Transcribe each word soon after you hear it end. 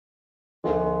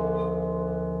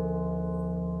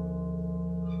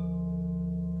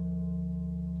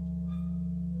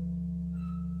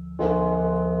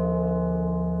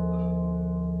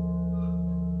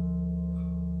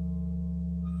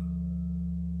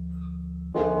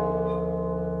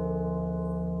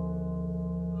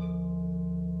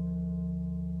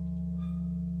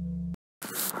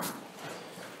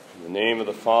In the name of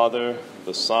the Father, of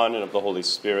the Son, and of the Holy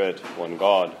Spirit, one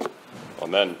God.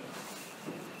 Amen.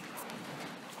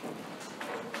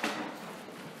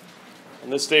 On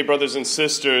this day, brothers and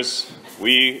sisters,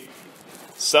 we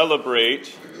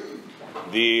celebrate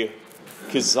the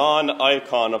Kazan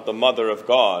icon of the Mother of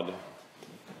God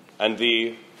and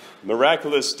the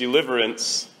miraculous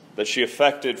deliverance that she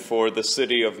effected for the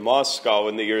city of Moscow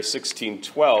in the year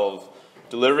 1612,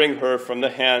 delivering her from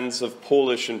the hands of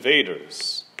Polish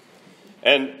invaders.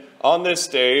 And on this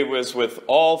day, as with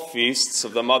all feasts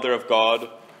of the Mother of God,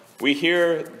 we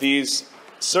hear these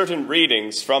certain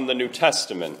readings from the New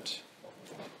Testament.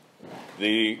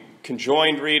 The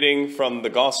conjoined reading from the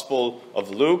Gospel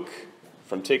of Luke,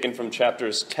 taken from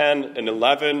chapters 10 and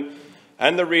 11,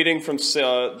 and the reading from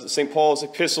St. Paul's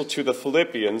epistle to the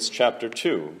Philippians, chapter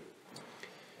 2.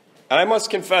 And I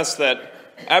must confess that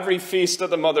every feast of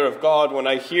the Mother of God, when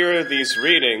I hear these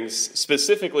readings,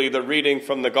 specifically the reading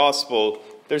from the Gospel,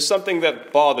 there's something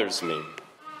that bothers me.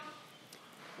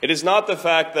 It is not the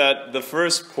fact that the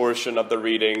first portion of the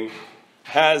reading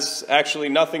has actually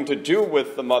nothing to do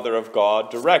with the Mother of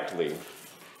God directly.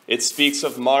 It speaks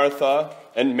of Martha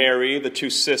and Mary, the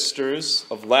two sisters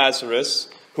of Lazarus,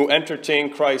 who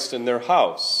entertained Christ in their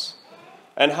house,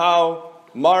 and how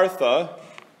Martha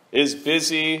is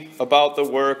busy about the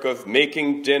work of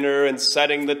making dinner and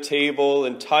setting the table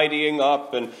and tidying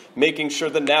up and making sure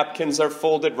the napkins are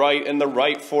folded right and the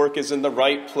right fork is in the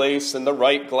right place and the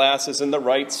right glass is in the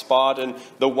right spot and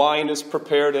the wine is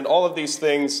prepared and all of these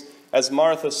things as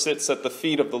Martha sits at the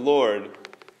feet of the Lord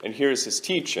and hears his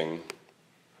teaching.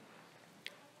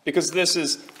 Because this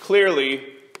is clearly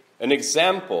an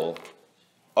example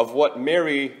of what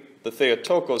Mary the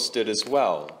Theotokos did as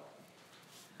well.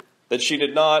 That she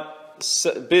did not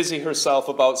busy herself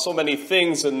about so many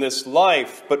things in this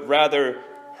life, but rather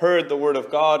heard the word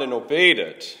of God and obeyed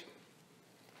it.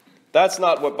 That's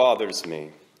not what bothers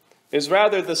me. It is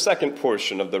rather the second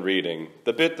portion of the reading,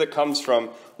 the bit that comes from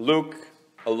Luke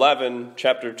 11,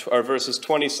 verses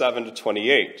 27 to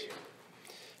 28.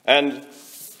 And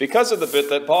because of the bit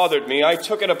that bothered me, I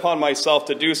took it upon myself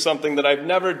to do something that I've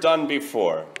never done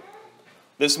before.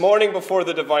 This morning before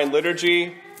the Divine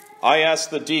Liturgy, I asked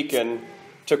the deacon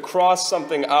to cross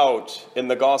something out in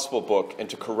the gospel book and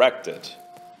to correct it,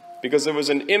 because there was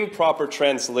an improper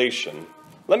translation.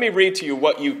 Let me read to you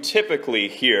what you typically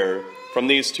hear from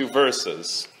these two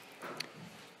verses.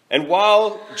 And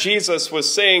while Jesus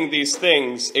was saying these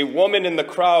things, a woman in the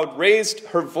crowd raised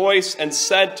her voice and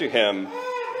said to him,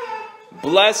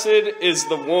 "Blessed is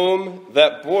the womb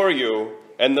that bore you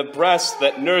and the breast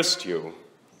that nursed you."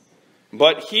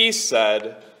 But he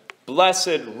said,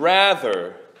 "Blessed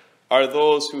rather are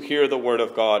those who hear the word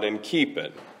of God and keep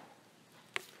it."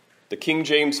 The King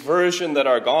James Version that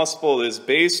our gospel is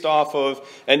based off of,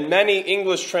 and many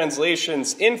English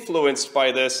translations influenced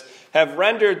by this, have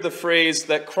rendered the phrase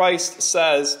that Christ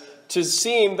says to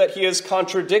seem that he is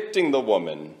contradicting the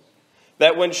woman.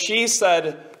 That when she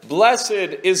said, "Blessed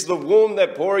is the womb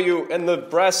that bore you and the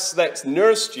breasts that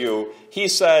nursed you," he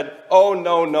said, "Oh,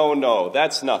 no, no, no,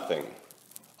 that's nothing.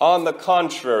 On the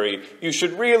contrary, you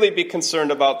should really be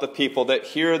concerned about the people that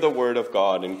hear the word of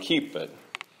God and keep it."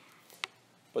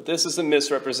 But this is a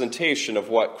misrepresentation of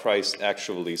what Christ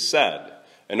actually said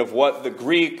and of what the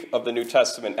Greek of the New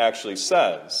Testament actually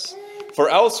says. For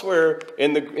elsewhere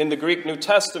in the Greek New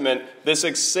Testament, this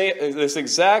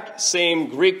exact same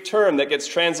Greek term that gets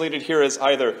translated here as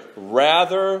either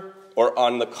rather or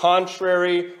on the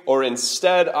contrary or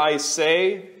instead I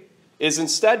say is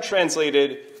instead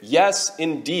translated yes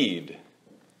indeed.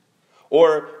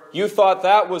 Or you thought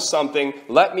that was something,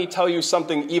 let me tell you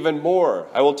something even more.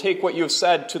 I will take what you've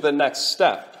said to the next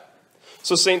step.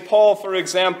 So St. Paul, for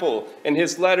example, in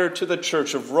his letter to the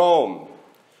Church of Rome,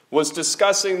 was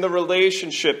discussing the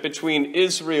relationship between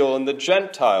Israel and the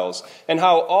Gentiles and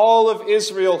how all of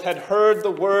Israel had heard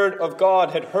the word of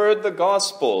God, had heard the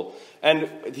gospel, and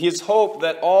his hope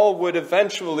that all would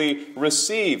eventually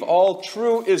receive, all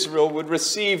true Israel would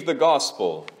receive the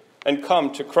gospel and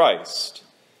come to Christ.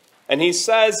 And he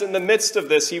says in the midst of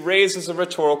this, he raises a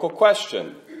rhetorical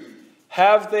question.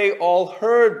 Have they all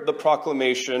heard the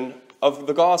proclamation of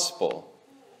the gospel?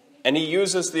 And he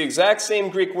uses the exact same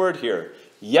Greek word here.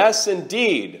 Yes,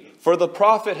 indeed, for the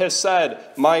prophet has said,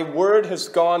 "My word has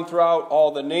gone throughout all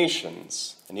the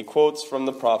nations." And he quotes from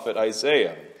the prophet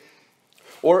Isaiah.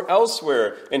 Or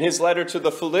elsewhere in his letter to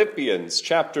the Philippians,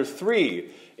 chapter 3,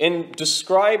 in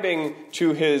describing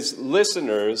to his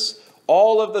listeners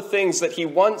all of the things that he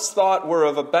once thought were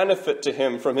of a benefit to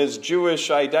him from his Jewish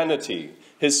identity,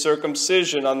 his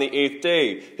circumcision on the 8th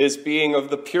day, his being of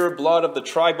the pure blood of the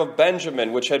tribe of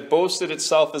Benjamin, which had boasted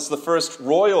itself as the first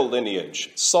royal lineage.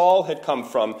 Saul had come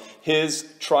from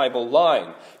his tribal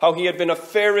line. How he had been a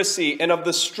Pharisee and of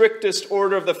the strictest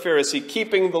order of the Pharisee,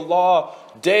 keeping the law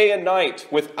day and night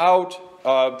without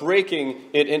breaking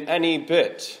it in any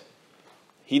bit.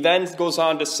 He then goes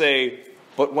on to say,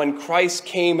 but when Christ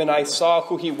came and I saw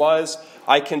who he was,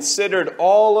 I considered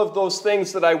all of those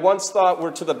things that I once thought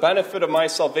were to the benefit of my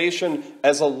salvation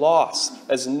as a loss,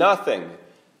 as nothing.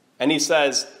 And he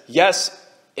says, yes,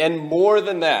 and more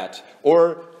than that.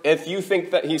 Or if you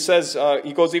think that, he says,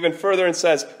 he goes even further and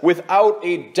says, without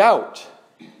a doubt,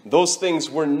 those things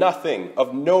were nothing,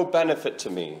 of no benefit to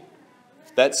me.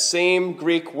 That same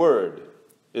Greek word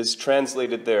is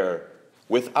translated there,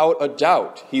 without a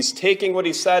doubt. He's taking what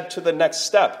he said to the next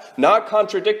step, not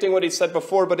contradicting what he said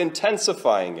before, but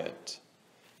intensifying it.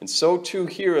 And so too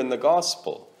here in the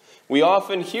gospel. We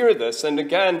often hear this, and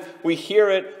again, we hear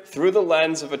it through the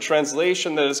lens of a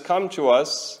translation that has come to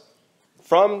us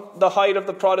from the height of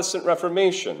the Protestant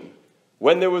Reformation,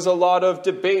 when there was a lot of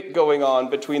debate going on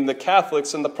between the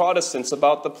Catholics and the Protestants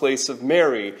about the place of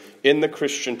Mary in the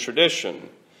Christian tradition.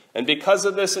 And because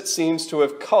of this, it seems to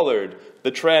have colored the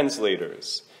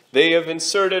translators. They have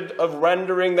inserted a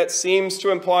rendering that seems to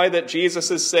imply that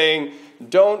Jesus is saying,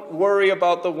 don't worry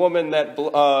about the woman that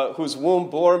whose womb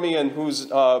bore me and whose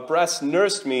breast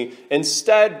nursed me.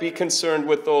 Instead, be concerned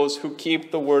with those who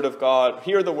keep the word of God,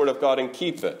 hear the word of God and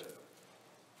keep it.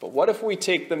 But what if we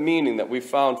take the meaning that we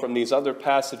found from these other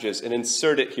passages and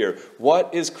insert it here?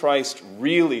 What is Christ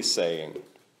really saying?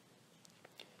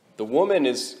 The woman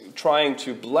is trying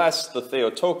to bless the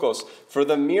Theotokos for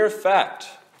the mere fact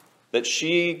that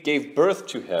she gave birth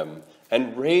to him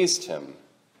and raised him.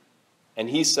 And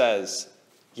he says,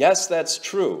 yes, that's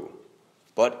true,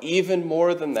 but even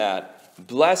more than that,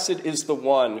 blessed is the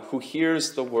one who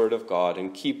hears the word of God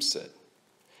and keeps it.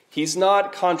 He's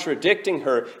not contradicting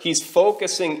her. He's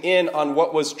focusing in on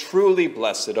what was truly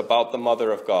blessed about the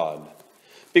Mother of God.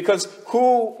 Because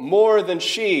who more than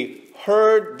she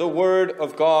heard the word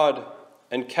of God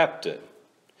and kept it?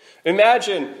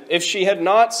 Imagine if she had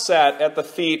not sat at the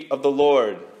feet of the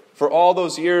Lord for all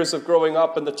those years of growing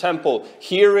up in the temple,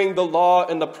 hearing the law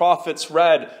and the prophets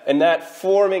read, and that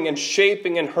forming and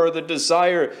shaping in her the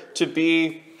desire to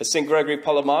be, as St. Gregory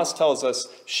Palamas tells us,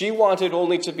 she wanted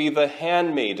only to be the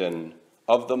handmaiden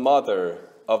of the mother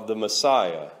of the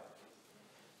Messiah.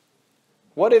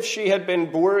 What if she had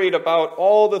been worried about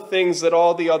all the things that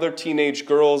all the other teenage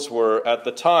girls were at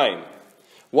the time?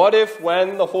 What if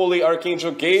when the holy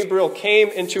Archangel Gabriel came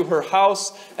into her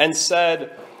house and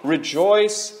said,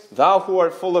 rejoice, thou who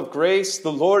art full of grace,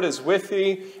 the Lord is with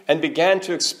thee, and began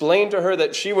to explain to her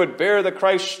that she would bear the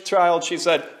Christ child, she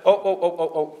said,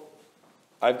 oh,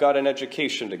 I've got an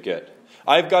education to get.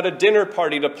 I've got a dinner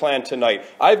party to plan tonight.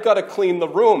 I've got to clean the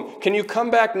room. Can you come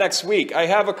back next week? I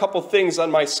have a couple things on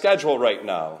my schedule right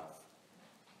now.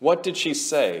 What did she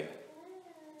say?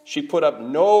 She put up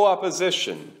no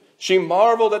opposition. She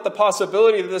marveled at the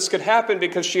possibility that this could happen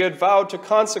because she had vowed to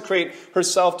consecrate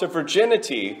herself to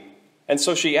virginity. And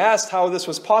so she asked how this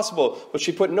was possible, but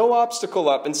she put no obstacle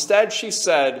up. Instead, she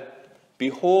said,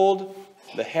 behold,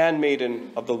 the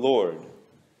handmaiden of the Lord.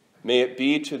 May it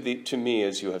be to me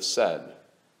as you have said.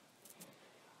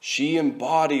 She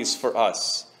embodies for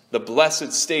us the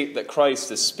blessed state that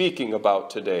Christ is speaking about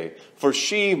today. For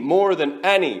she, more than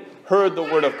any, heard the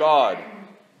word of God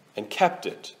and kept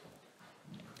it.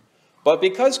 But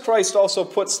because Christ also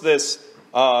puts this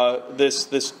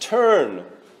turn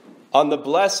on the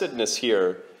blessedness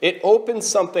here, it opens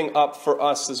something up for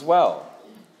us as well.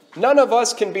 None of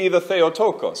us can be the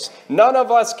Theotokos. None of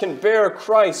us can bear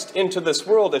Christ into this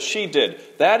world as she did.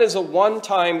 That is a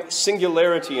one-time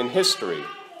singularity in history.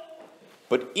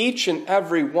 But each and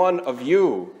every one of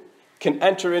you can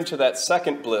enter into that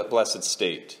second blessed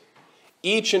state.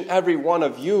 Each and every one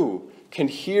of you can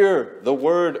hear the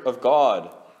word of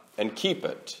God and keep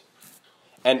it.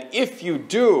 And if you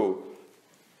do,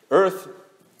 earth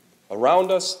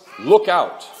around us, look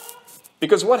out.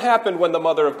 Because what happened when the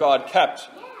Mother of God kept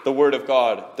the word of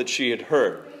God that she had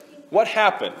heard? What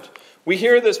happened? We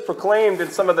hear this proclaimed in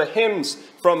some of the hymns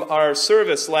from our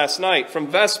service last night, from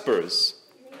Vespers.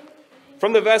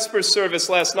 From the Vespers service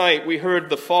last night, we heard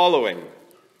the following.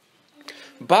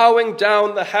 Bowing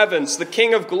down the heavens, the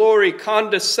King of glory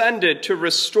condescended to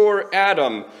restore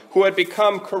Adam, who had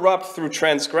become corrupt through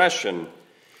transgression.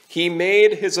 He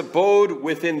made his abode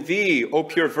within thee, O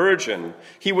pure virgin.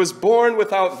 He was born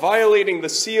without violating the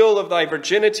seal of thy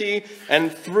virginity,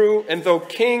 and though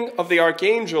king of the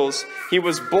archangels, he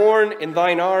was born in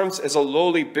thine arms as a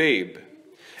lowly babe.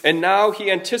 And now he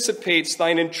anticipates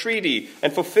thine entreaty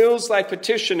and fulfills thy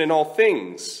petition in all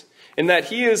things, in that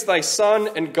he is thy Son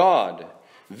and God.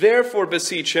 Therefore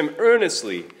beseech him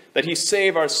earnestly that he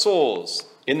save our souls,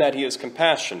 in that he is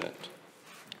compassionate.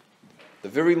 The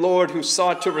very Lord who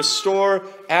sought to restore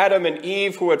Adam and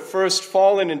Eve, who had first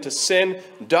fallen into sin,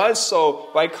 does so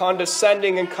by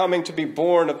condescending and coming to be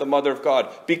born of the Mother of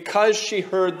God, because she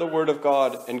heard the word of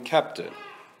God and kept it.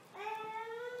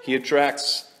 She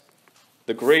attracts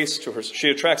the grace to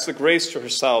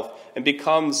herself and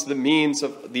becomes the means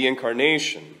of the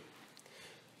incarnation.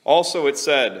 Also it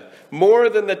said, more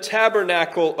than the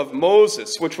tabernacle of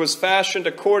Moses, which was fashioned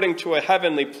according to a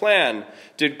heavenly plan,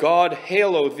 did God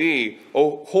halo thee,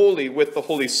 O holy, with the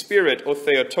Holy Spirit, O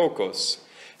Theotokos.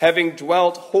 Having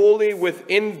dwelt wholly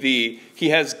within thee, he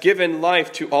has given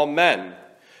life to all men.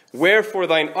 Wherefore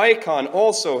thine icon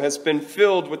also has been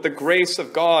filled with the grace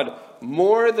of God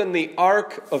more than the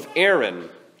ark of Aaron,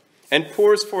 and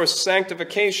pours forth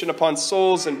sanctification upon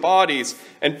souls and bodies,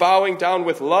 and bowing down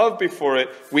with love before it,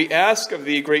 we ask of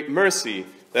thee great mercy,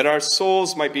 that our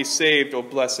souls might be saved, O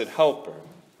blessed Helper.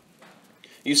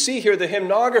 You see here the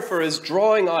hymnographer is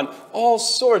drawing on all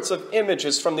sorts of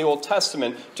images from the Old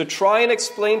Testament to try and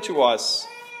explain to us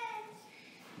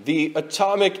the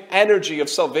atomic energy of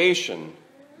salvation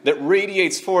that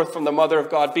radiates forth from the Mother of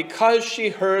God because she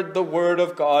heard the word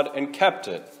of God and kept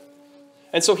it.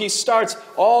 And so he starts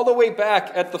all the way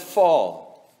back at the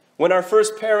fall, when our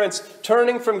first parents,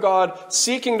 turning from God,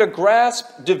 seeking to grasp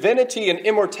divinity and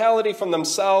immortality for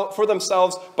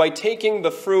themselves by taking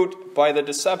the fruit by the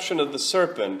deception of the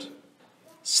serpent,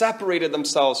 separated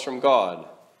themselves from God.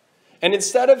 And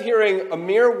instead of hearing a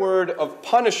mere word of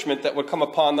punishment that would come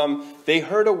upon them, they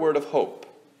heard a word of hope.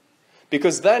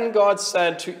 Because then God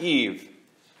said to Eve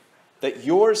that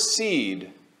your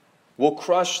seed will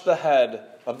crush the head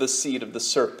of the seed of the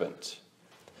serpent.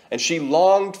 And she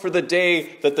longed for the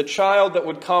day that the child that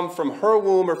would come from her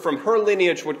womb or from her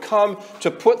lineage would come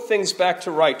to put things back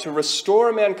to right, to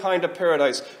restore mankind to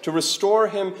paradise, to restore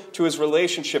him to his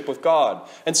relationship with God.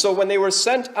 And so when they were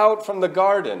sent out from the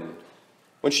garden,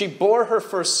 when she bore her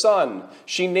first son,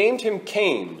 she named him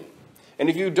Cain. And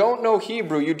if you don't know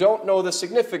Hebrew, you don't know the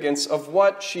significance of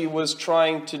what she was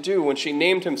trying to do when she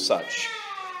named him such.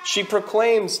 She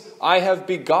proclaims, I have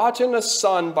begotten a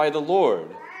son by the Lord.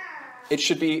 It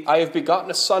should be, I have begotten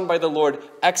a son by the Lord,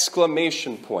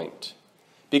 exclamation point.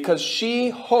 Because she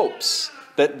hopes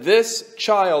that this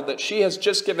child that she has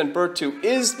just given birth to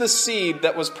is the seed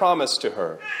that was promised to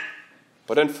her.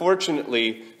 But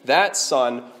unfortunately, that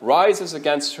son rises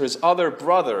against his other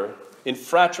brother in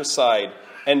fratricide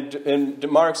and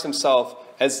marks himself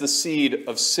as the seed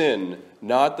of sin,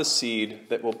 not the seed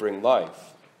that will bring life.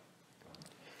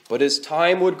 But as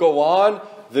time would go on,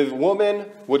 the woman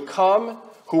would come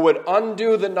who would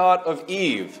undo the knot of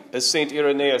Eve, as St.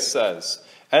 Irenaeus says.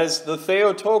 As the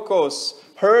Theotokos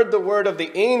heard the word of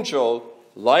the angel,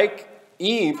 like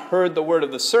Eve heard the word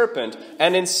of the serpent,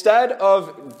 and instead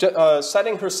of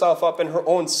setting herself up in her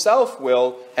own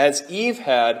self-will, as Eve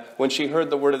had when she heard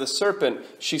the word of the serpent,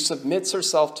 she submits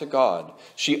herself to God.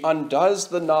 She undoes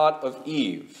the knot of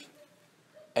Eve.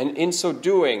 And in so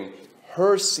doing,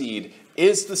 her seed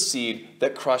is the seed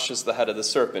that crushes the head of the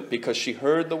serpent, because she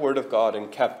heard the word of God and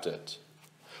kept it.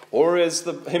 Or as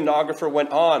the hymnographer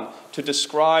went on to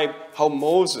describe how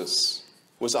Moses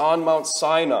was on Mount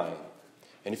Sinai.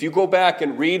 And if you go back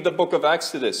and read the book of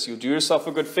Exodus, you'll do yourself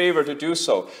a good favor to do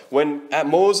so. When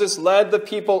Moses led the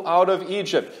people out of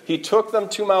Egypt, he took them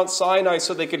to Mount Sinai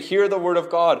so they could hear the word of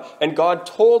God. And God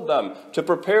told them to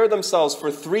prepare themselves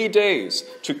for 3 days,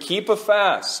 to keep a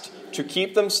fast, to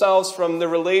keep themselves from the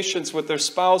relations with their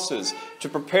spouses, to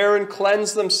prepare and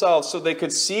cleanse themselves so they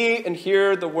could see and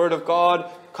hear the word of God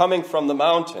coming from the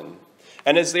mountain.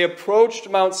 And as they approached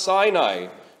Mount Sinai,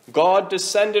 God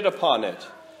descended upon it.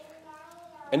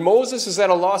 And Moses is at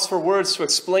a loss for words to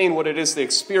explain what it is they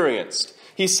experienced.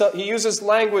 He uses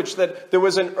language that there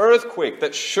was an earthquake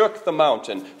that shook the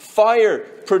mountain. Fire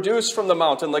produced from the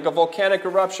mountain like a volcanic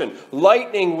eruption.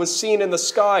 Lightning was seen in the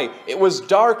sky. It was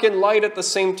dark and light at the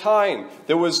same time.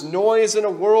 There was noise in a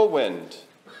whirlwind.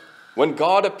 When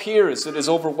God appears, it is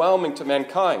overwhelming to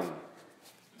mankind.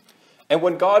 And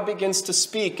when God begins to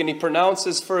speak and he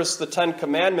pronounces first the 10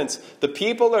 Commandments, the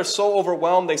people are so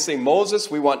overwhelmed, they say, Moses,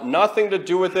 we want nothing to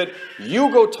do with it. You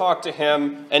go talk to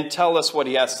him and tell us what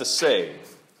he has to say.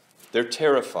 They're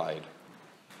terrified.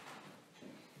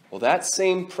 Well, that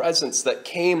same presence that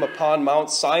came upon Mount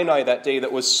Sinai that day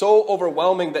that was so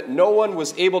overwhelming that no one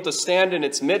was able to stand in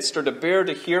its midst or to bear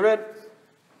to hear it,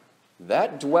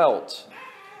 that dwelt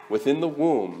within the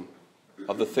womb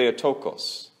of the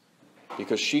Theotokos,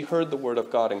 because she heard the word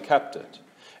of God and kept it.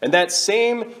 And that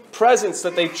same presence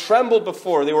that they trembled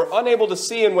before, they were unable to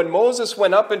see, and when Moses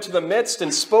went up into the midst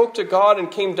and spoke to God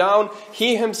and came down,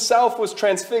 he himself was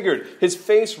transfigured. His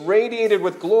face radiated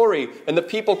with glory, and the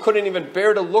people couldn't even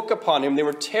bear to look upon him. They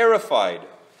were terrified.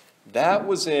 That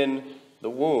was in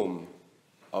the womb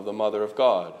of the Mother of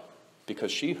God,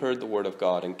 because she heard the word of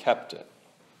God and kept it.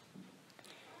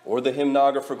 Or the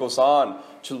hymnographer goes on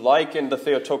to liken the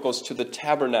Theotokos to the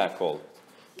tabernacle,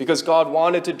 because God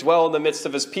wanted to dwell in the midst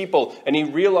of his people, and he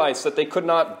realized that they could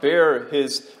not bear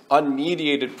his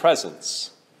unmediated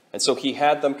presence. And so he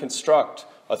had them construct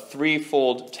a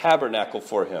threefold tabernacle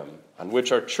for him, on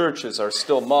which our churches are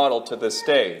still modeled to this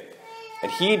day.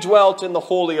 And he dwelt in the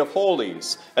Holy of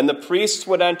Holies, and the priests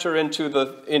would enter into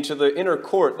the inner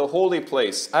court, the holy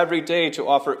place, every day to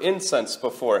offer incense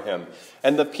before him.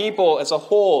 And the people as a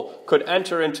whole could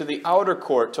enter into the outer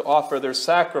court to offer their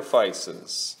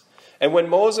sacrifices. And when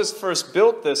Moses first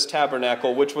built this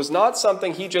tabernacle, which was not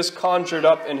something he just conjured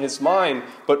up in his mind,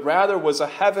 but rather was a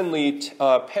heavenly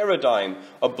paradigm,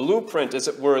 a blueprint, as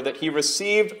it were, that he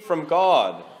received from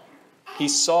God, he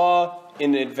saw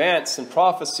in advance in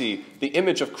prophecy the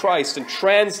image of Christ and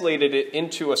translated it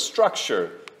into a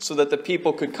structure so that the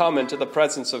people could come into the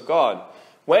presence of God.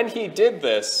 When he did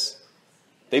this,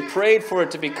 they prayed for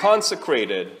it to be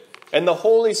consecrated, and the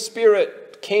Holy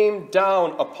Spirit came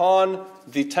down upon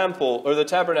the temple or the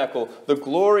tabernacle. The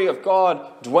glory of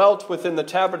God dwelt within the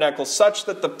tabernacle such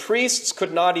that the priests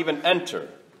could not even enter.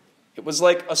 It was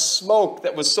like a smoke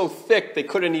that was so thick they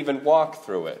couldn't even walk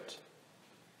through it.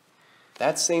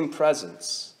 That same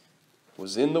presence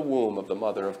was in the womb of the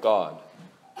Mother of God,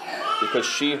 because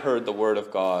she heard the word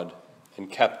of God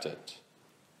and kept it.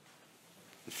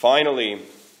 And finally,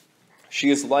 she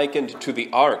is likened to the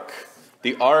ark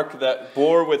that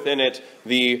bore within it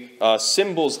the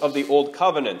symbols of the Old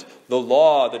Covenant, the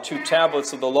law, the 2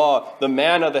 tablets of the law, the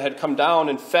manna that had come down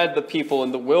and fed the people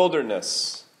in the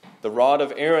wilderness, the rod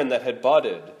of Aaron that had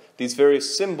budded, these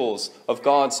various symbols of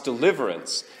God's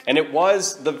deliverance. And it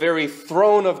was the very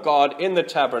throne of God in the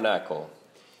tabernacle.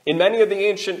 In many of the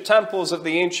ancient temples of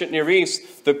the ancient Near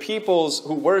East, the peoples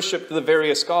who worshipped the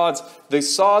various gods, they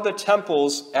saw the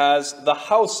temples as the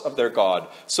house of their god.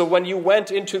 So when you went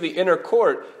into the inner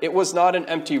court, it was not an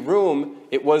empty room,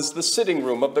 it was the sitting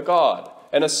room of the god,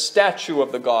 and a statue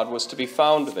of the god was to be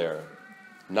found there.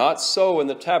 Not so in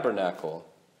the tabernacle,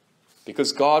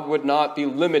 because God would not be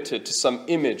limited to some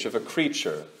image of a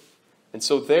creature. And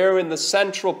so there in the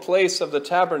central place of the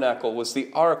tabernacle was the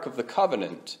Ark of the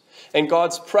Covenant. And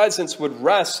God's presence would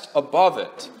rest above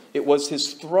it. It was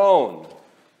his throne.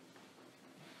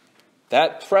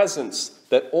 That presence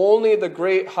that only the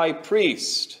great high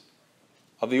priest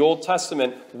of the Old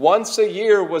Testament once a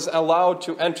year was allowed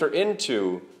to enter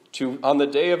into on the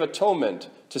Day of Atonement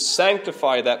to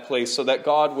sanctify that place so that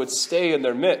God would stay in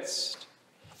their midst.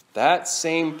 That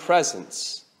same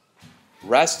presence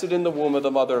rested in the womb of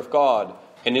the Mother of God,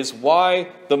 and is why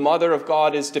the Mother of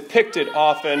God is depicted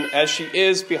often as she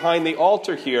is behind the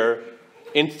altar here,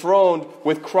 enthroned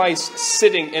with Christ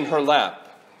sitting in her lap,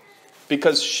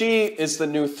 because she is the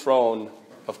new throne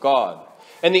of God.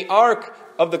 And the Ark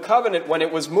of the Covenant, when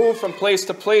it was moved from place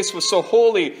to place, was so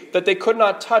holy that they could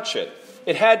not touch it.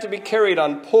 It had to be carried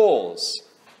on poles.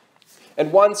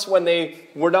 And once when they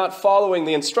were not following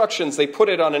the instructions, they put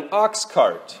it on an ox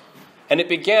cart, and it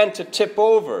began to tip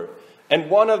over. And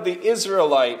one of the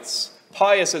Israelites,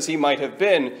 pious as he might have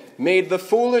been, made the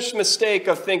foolish mistake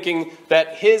of thinking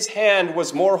that his hand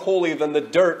was more holy than the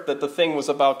dirt that the thing was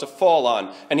about to fall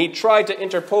on. And he tried to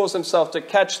interpose himself to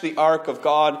catch the ark of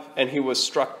God, and he was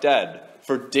struck dead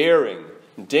for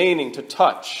deigning to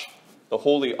touch the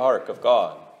holy ark of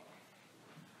God.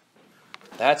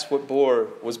 That's what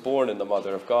was born in the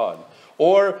Mother of God.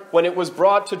 Or when it was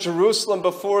brought to Jerusalem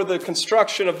before the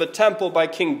construction of the temple by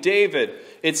King David,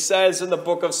 it says in the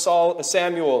book of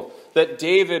Samuel that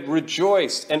David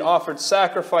rejoiced and offered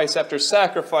sacrifice after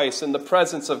sacrifice in the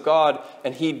presence of God,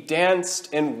 and he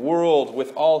danced and whirled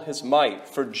with all his might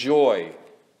for joy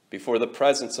before the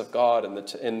presence of God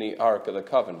in the Ark of the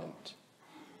Covenant.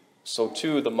 So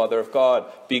too the Mother of God,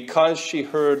 because she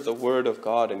heard the word of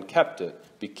God and kept it,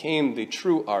 became the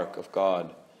true Ark of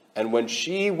God. And when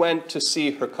she went to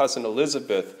see her cousin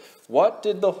Elizabeth, what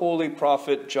did the holy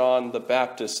prophet John the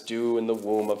Baptist do in the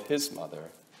womb of his mother?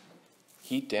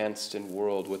 He danced and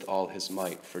whirled with all his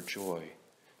might for joy,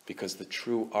 because the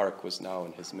true ark was now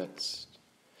in his midst.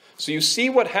 So you see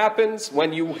what happens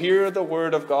when you hear the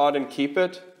word of God and keep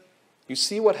it? You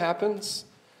see what happens?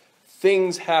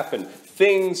 Things happen.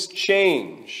 Things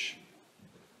change.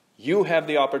 You have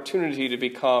the opportunity to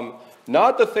become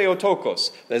not the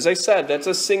Theotokos. As I said, that's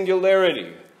a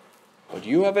singularity. But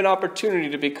you have an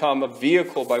opportunity to become a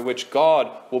vehicle by which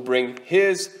God will bring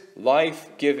his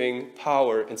life-giving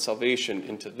power and salvation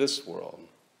into this world.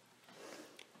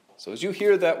 So as you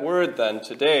hear that word then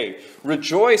today,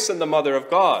 rejoice in the Mother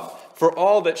of God for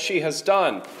all that she has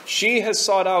done. She has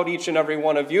sought out each and every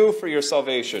one of you for your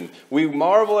salvation. We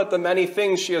marvel at the many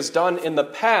things she has done in the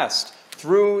past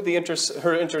through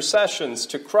her intercessions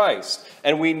to Christ.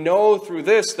 And we know through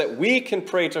this that we can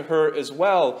pray to her as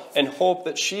well and hope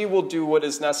that she will do what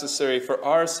is necessary for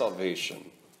our salvation.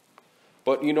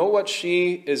 But you know what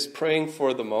she is praying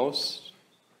for the most?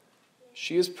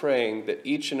 She is praying that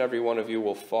each and every one of you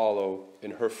will follow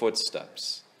in her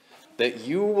footsteps. That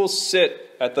you will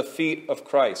sit at the feet of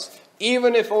Christ,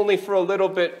 even if only for a little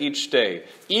bit each day,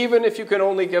 even if you can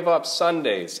only give up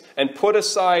Sundays and put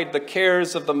aside the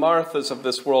cares of the Marthas of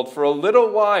this world for a little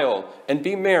while and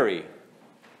be merry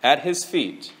at his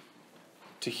feet,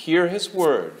 to hear his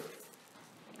word,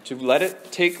 to let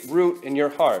it take root in your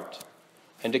heart,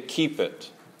 and to keep it,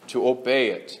 to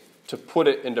obey it, to put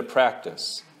it into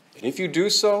practice. And if you do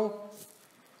so,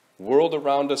 world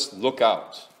around us, look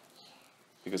out.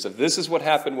 Because if this is what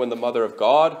happened when the Mother of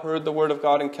God heard the word of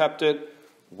God and kept it,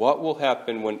 what will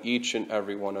happen when each and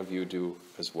every one of you do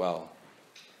as well?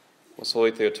 Most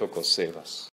Holy Theotokos, save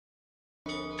us.